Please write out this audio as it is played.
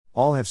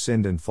All have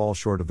sinned and fall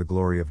short of the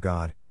glory of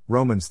God,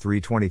 Romans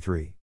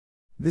 3:23.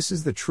 This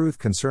is the truth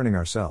concerning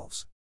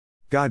ourselves.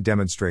 God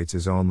demonstrates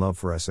His own love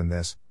for us in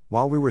this: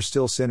 while we were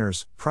still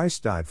sinners,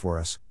 Christ died for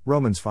us,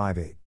 Romans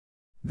 5:8.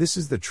 This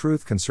is the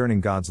truth concerning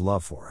God's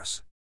love for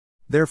us.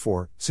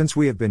 Therefore, since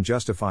we have been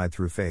justified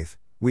through faith,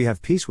 we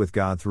have peace with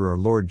God through our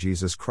Lord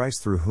Jesus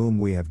Christ, through whom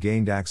we have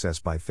gained access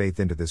by faith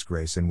into this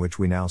grace in which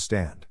we now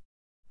stand.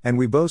 And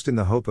we boast in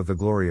the hope of the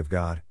glory of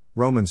God,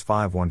 Romans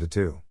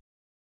 5:1-2.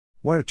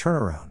 What a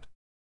turnaround!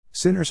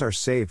 Sinners are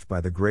saved by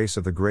the grace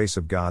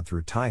of God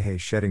through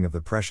Taihe's shedding of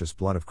the precious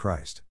blood of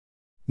Christ.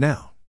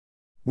 Now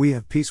we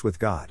have peace with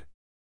God.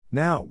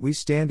 Now we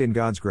stand in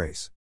God's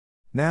grace.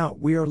 Now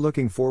we are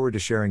looking forward to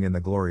sharing in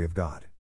the glory of God.